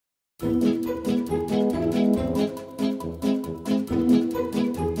If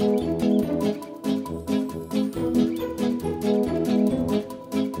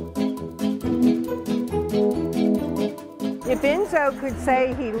Enzo could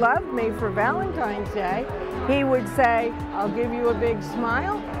say he loved me for Valentine's Day, he would say, "I'll give you a big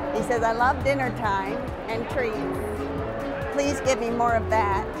smile." He says, "I love dinner time and treats. Please give me more of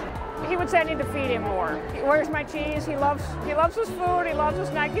that." He would say I need to feed him more. Where's my cheese? He loves his food, he loves his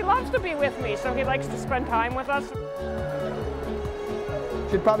snack, he loves to be with me, so he likes to spend time with us.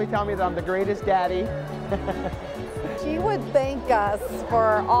 Should probably tell me that I'm the greatest daddy. She would thank us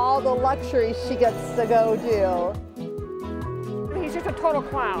for all the luxuries she gets to go do. He's just a total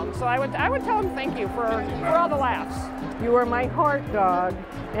clown, so I would tell him thank you for all the laughs. You are my heart dog,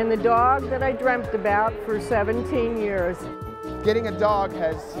 and the dog that I dreamt about for 17 years. Getting a dog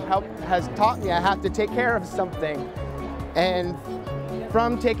has taught me I have to take care of something. And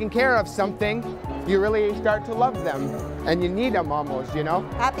from taking care of something, you really start to love them. And you need them almost, you know?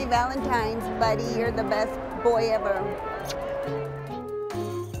 Happy Valentine's, buddy. You're the best boy ever.